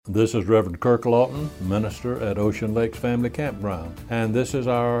This is Reverend Kirk Lawton, minister at Ocean Lakes Family Campground, and this is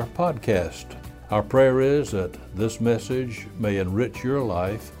our podcast. Our prayer is that this message may enrich your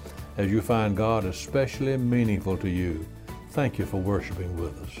life as you find God especially meaningful to you. Thank you for worshiping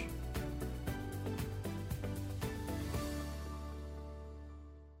with us.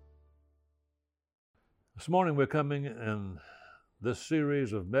 This morning we're coming in this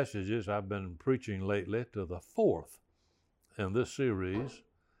series of messages I've been preaching lately to the fourth in this series.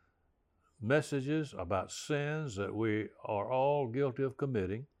 Messages about sins that we are all guilty of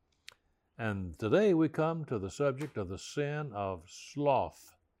committing. And today we come to the subject of the sin of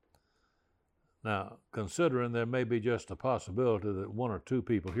sloth. Now, considering there may be just a possibility that one or two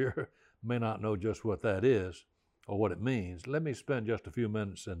people here may not know just what that is or what it means, let me spend just a few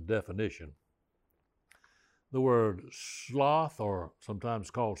minutes in definition. The word sloth, or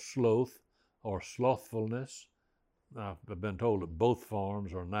sometimes called sloth or slothfulness, I've been told that both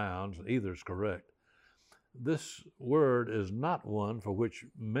forms are nouns, either is correct. This word is not one for which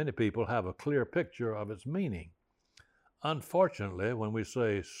many people have a clear picture of its meaning. Unfortunately, when we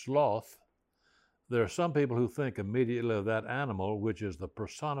say sloth, there are some people who think immediately of that animal which is the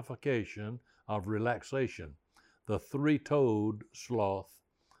personification of relaxation, the three-toed sloth,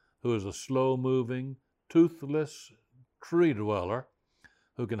 who is a slow-moving, toothless tree dweller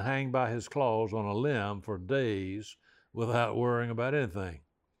who can hang by his claws on a limb for days without worrying about anything.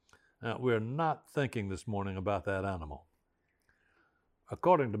 Now, we're not thinking this morning about that animal.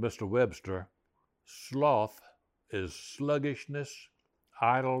 According to Mr. Webster, sloth is sluggishness,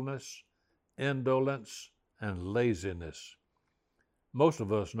 idleness, indolence, and laziness. Most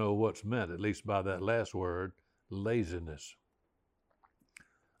of us know what's meant, at least by that last word, laziness.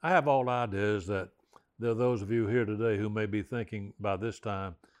 I have all ideas that there are those of you here today who may be thinking by this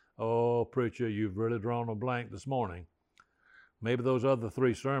time, "Oh, preacher, you've really drawn a blank this morning. Maybe those other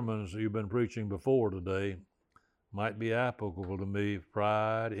three sermons you've been preaching before today might be applicable to me,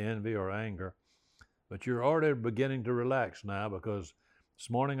 pride, envy, or anger. But you're already beginning to relax now because this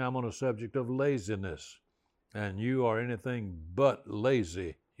morning I'm on a subject of laziness, and you are anything but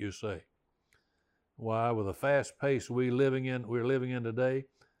lazy, you say. Why, with the fast pace we're living in today,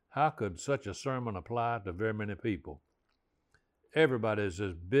 how could such a sermon apply to very many people? Everybody's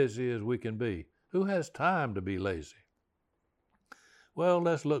as busy as we can be. Who has time to be lazy? Well,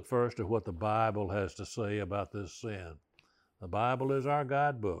 let's look first at what the Bible has to say about this sin. The Bible is our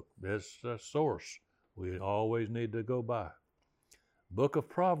guidebook. It's a source we always need to go by. Book of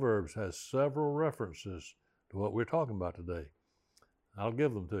Proverbs has several references to what we're talking about today. I'll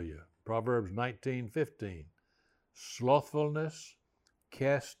give them to you. Proverbs 19:15. Slothfulness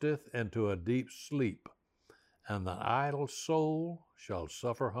casteth into a deep sleep, and the idle soul shall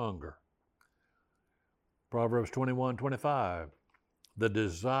suffer hunger. Proverbs 21:25. The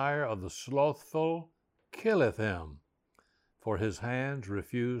desire of the slothful killeth him, for his hands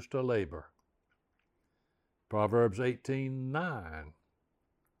refuse to labor. Proverbs 18:9.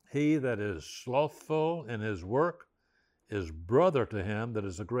 He that is slothful in his work is brother to him that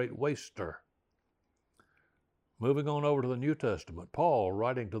is a great waster. Moving on over to the New Testament, Paul,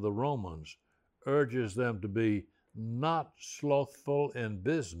 writing to the Romans, urges them to be not slothful in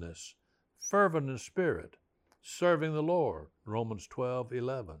business, fervent in spirit, serving the Lord, Romans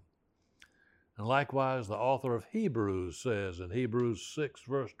 12:11. And likewise, the author of Hebrews says in Hebrews 6,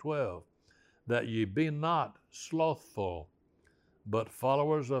 verse 12, that ye be not slothful, but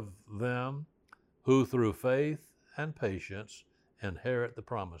followers of them who through faith and patience inherit the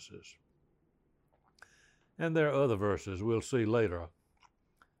promises. And there are other verses we'll see later.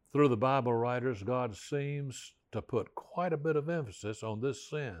 Through the Bible writers, God seems to put quite a bit of emphasis on this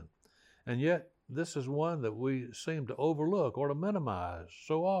sin. And yet, this is one that we seem to overlook or to minimize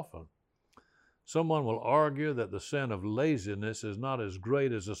so often. Someone will argue that the sin of laziness is not as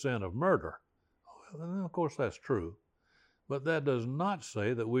great as the sin of murder. And of course, that's true. But that does not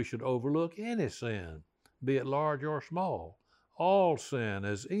say that we should overlook any sin, be it large or small. All sin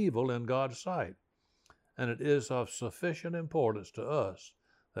is evil in God's sight. And it is of sufficient importance to us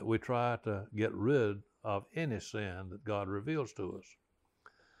that we try to get rid of any sin that God reveals to us.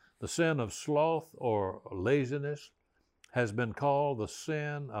 The sin of sloth or laziness has been called the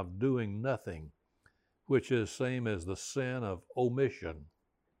sin of doing nothing, which is same as the sin of omission.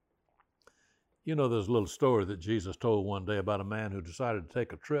 You know, there's a little story that Jesus told one day about a man who decided to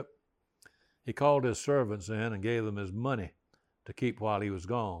take a trip. He called his servants in and gave them his money to keep while he was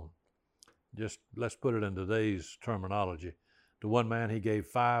gone. Just let's put it in today's terminology. To one man he gave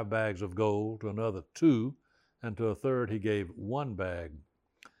 5 bags of gold, to another 2, and to a third he gave 1 bag.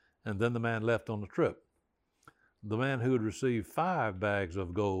 And then the man left on the trip. The man who had received 5 bags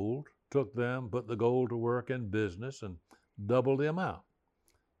of gold took them, put the gold to work in business, and doubled the amount.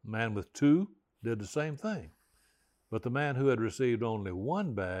 The man with 2 did the same thing. But the man who had received only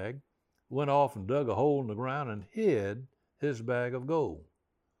 1 bag went off and dug a hole in the ground and hid his bag of gold.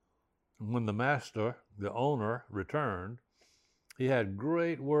 And when the master, the owner, returned, he had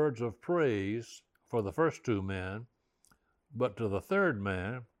great words of praise for the first 2 men, but to the third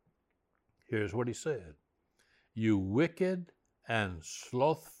man, here's what he said: "You wicked and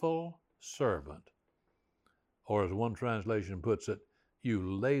slothful servant," or as one translation puts it, "You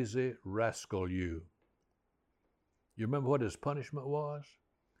lazy rascal, you." You remember what his punishment was?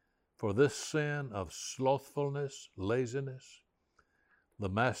 For this sin of slothfulness, laziness, the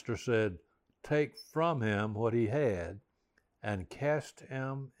master said, "Take from him what he had and cast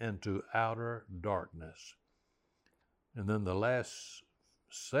him into outer darkness." And then the last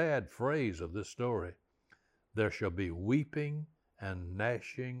sad phrase of this story: "There shall be weeping and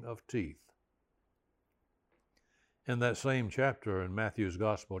gnashing of teeth." In that same chapter in Matthew's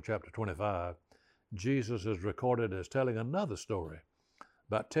Gospel, chapter 25, Jesus is recorded as telling another story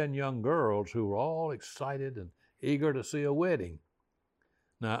about 10 young girls who were all excited and eager to see a wedding.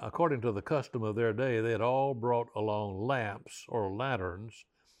 Now, according to the custom of their day, they had all brought along lamps or lanterns,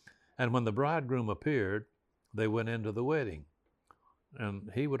 and when the bridegroom appeared, they went into the wedding.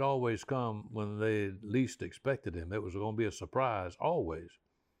 And he would always come when they least expected him. It was going to be a surprise, always.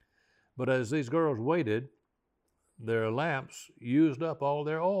 But as these girls waited, their lamps used up all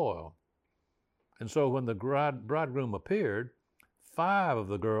their oil. And so when the bridegroom appeared, 5 of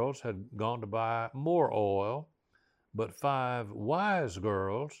the girls had gone to buy more oil, but 5 wise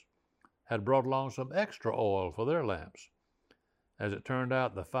girls had brought along some extra oil for their lamps. As it turned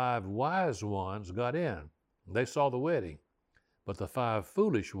out, the 5 wise ones got in. They saw the wedding, but the 5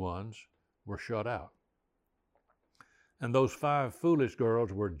 foolish ones were shut out. And those 5 foolish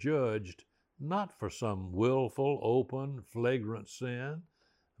girls were judged not for some willful, open, flagrant sin,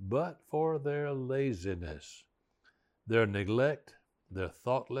 but for their laziness. Their neglect, their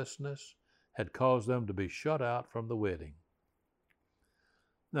thoughtlessness had caused them to be shut out from the wedding.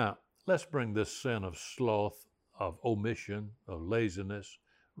 Now, let's bring this sin of sloth, of omission, of laziness,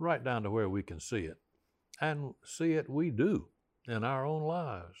 right down to where we can see it. And see it we do in our own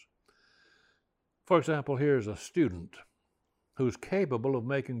lives. For example, here's a student who's capable of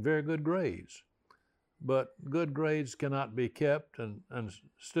making very good grades, but good grades cannot be kept and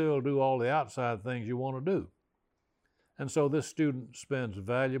still do all the outside things you want to do. And so this student spends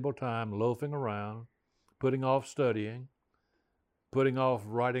valuable time loafing around, putting off studying, putting off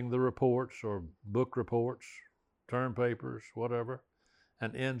writing the reports or book reports, term papers, whatever,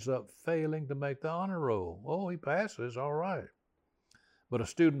 and ends up failing to make the honor roll. Oh, he passes, all right. But a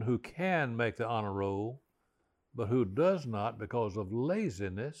student who can make the honor roll, but who does not because of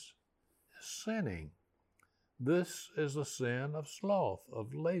laziness, is sinning. This is the sin of sloth,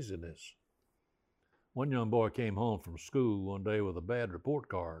 of laziness. One young boy came home from school one day with a bad report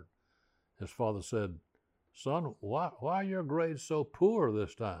card. His father said, "Son, why are your grades so poor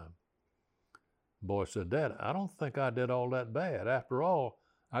this time?" The boy said, "Dad, I don't think I did all that bad. After all,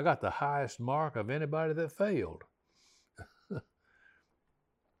 I got the highest mark of anybody that failed."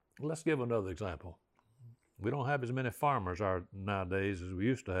 Let's give another example. We don't have as many farmers nowadays as we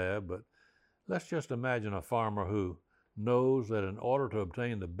used to have, but let's just imagine a farmer who knows that in order to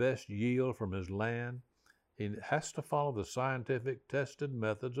obtain the best yield from his land, he has to follow the scientific tested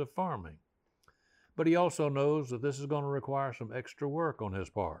methods of farming. But he also knows that this is going to require some extra work on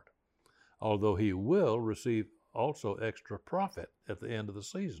his part, although he will receive also extra profit at the end of the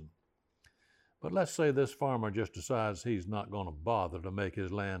season. But let's say this farmer just decides he's not going to bother to make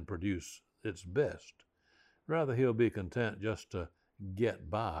his land produce its best. Rather, he'll be content just to get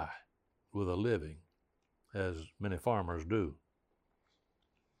by with a living, as many farmers do.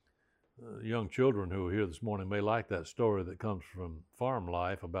 Young children who are here this morning may like that story that comes from farm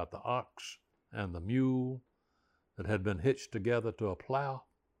life about the ox and the mule that had been hitched together to a plow.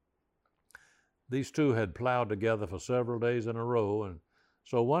 These two had plowed together for several days in a row, and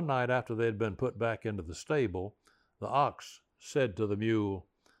so one night after they had been put back into the stable, the ox said to the mule,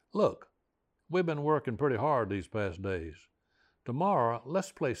 "Look, we've been working pretty hard these past days. Tomorrow,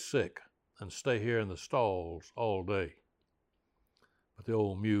 let's play sick and stay here in the stalls all day." But the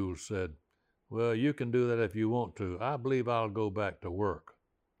old mule said, "Well, you can do that if you want to. I believe I'll go back to work."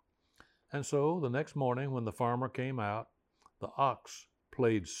 And so the next morning when the farmer came out, the ox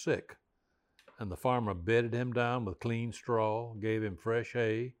played sick, and the farmer bedded him down with clean straw, gave him fresh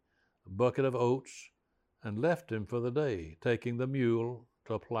hay, a bucket of oats, and left him for the day, taking the mule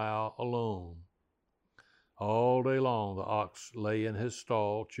to plow alone. All day long the ox lay in his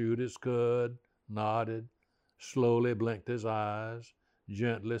stall, chewed his cud, nodded, slowly blinked his eyes,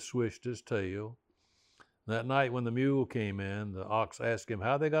 gently swished his tail. That night when the mule came in, the ox asked him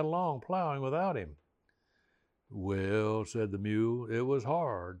how they got along plowing without him. "Well," said the mule, "it was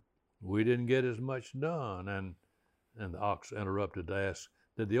hard. We didn't get as much done." And the ox interrupted to ask,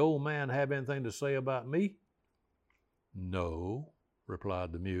 "Did the old man have anything to say about me?" "No,"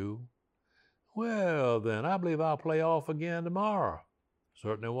 replied the mule. "Well, then, I believe I'll play off again tomorrow.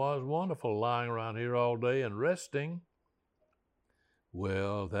 Certainly was wonderful lying around here all day and resting."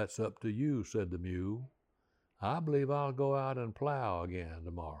 "Well, that's up to you," said the mule. "I believe I'll go out and plow again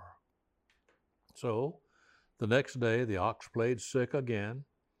tomorrow." So the next day the ox played sick again,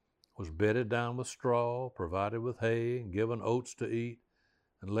 was bedded down with straw, provided with hay, and given oats to eat,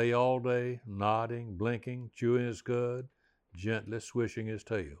 and lay all day, nodding, blinking, chewing his cud, gently swishing his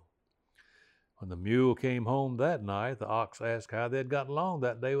tail. When the mule came home that night, the ox asked how they had gotten along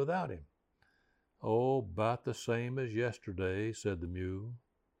that day without him. "Oh, about the same as yesterday," said the mule.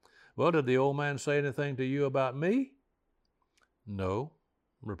 "Well, did the old man say anything to you about me?" "No,"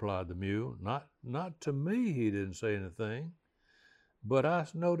 replied the mule. Not to me he didn't say anything, but I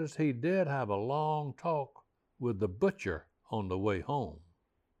noticed he did have a long talk with the butcher on the way home."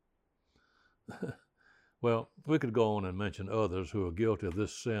 Well, we could go on and mention others who are guilty of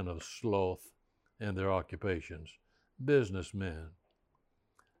this sin of sloth in their occupations. Businessmen,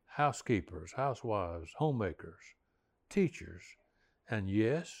 housekeepers, housewives, homemakers, teachers, and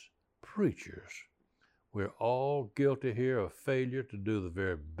yes, preachers. We're all guilty here of failure to do the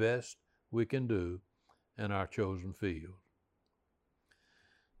very best we can do in our chosen field.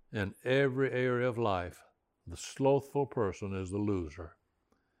 In every area of life, the slothful person is the loser.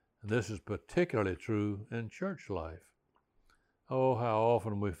 And this is particularly true in church life. Oh, how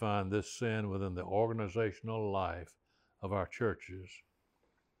often we find this sin within the organizational life of our churches.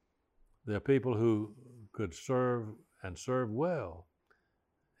 There are people who could serve and serve well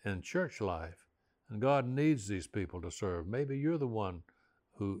in church life, and God needs these people to serve. Maybe you're the one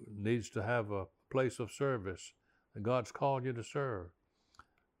who needs to have a place of service that God's called you to serve,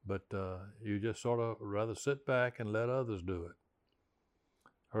 but you just sort of rather sit back and let others do it.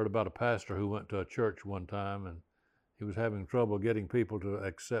 I heard about a pastor who went to a church one time, and he was having trouble getting people to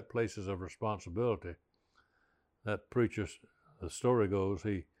accept places of responsibility. That preacher, the story goes,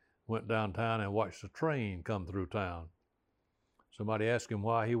 he went downtown and watched a train come through town. Somebody asked him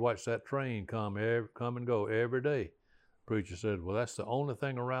why he watched that train come and go every day. The preacher said, "Well, that's the only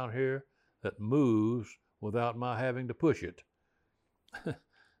thing around here that moves without my having to push it."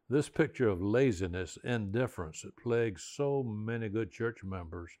 This picture of laziness, indifference that plagues so many good church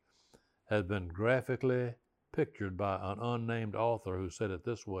members has been graphically pictured by an unnamed author who said it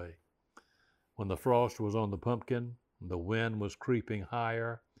this way: "When the frost was on the pumpkin, and the wind was creeping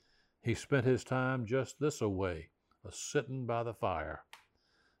higher, he spent his time just this-a-way, a-sittin' by the fire.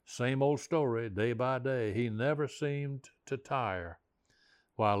 Same old story, day by day, he never seemed to tire.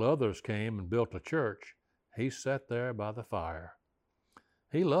 While others came and built a church, he sat there by the fire.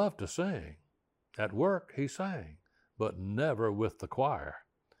 He loved to sing. At work he sang, but never with the choir.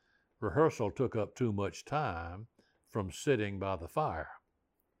 Rehearsal took up too much time from sitting by the fire.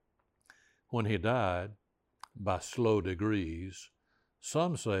 When he died, by slow degrees,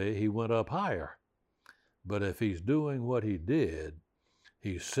 some say he went up higher. But if he's doing what he did,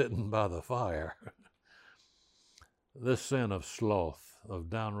 he's sitting by the fire." This sin of sloth, of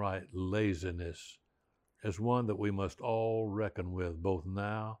downright laziness, is one that we must all reckon with, both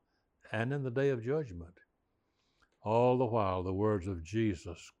now and in the day of judgment. All the while, the words of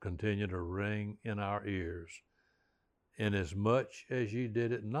Jesus continue to ring in our ears: "Inasmuch as ye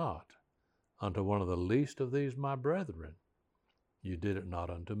did it not unto one of the least of these my brethren, you did it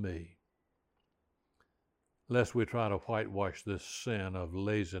not unto me." Lest we try to whitewash this sin of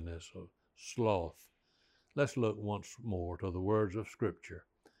laziness, of sloth, let's look once more to the words of Scripture,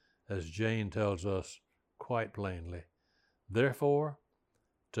 as Jane tells us quite plainly, "Therefore,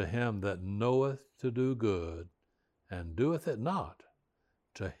 to him that knoweth to do good, and doeth it not,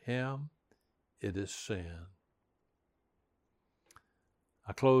 to him it is sin."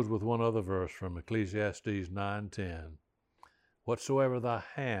 I close with one other verse from Ecclesiastes 9:10. "Whatsoever thy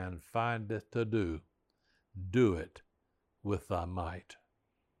hand findeth to do, do it with thy might."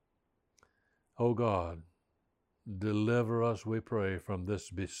 O God, deliver us, we pray, from this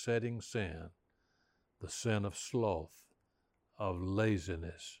besetting sin, the sin of sloth, of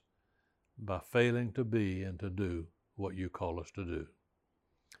laziness, by failing to be and to do what you call us to do.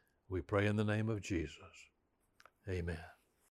 We pray in the name of Jesus. Amen.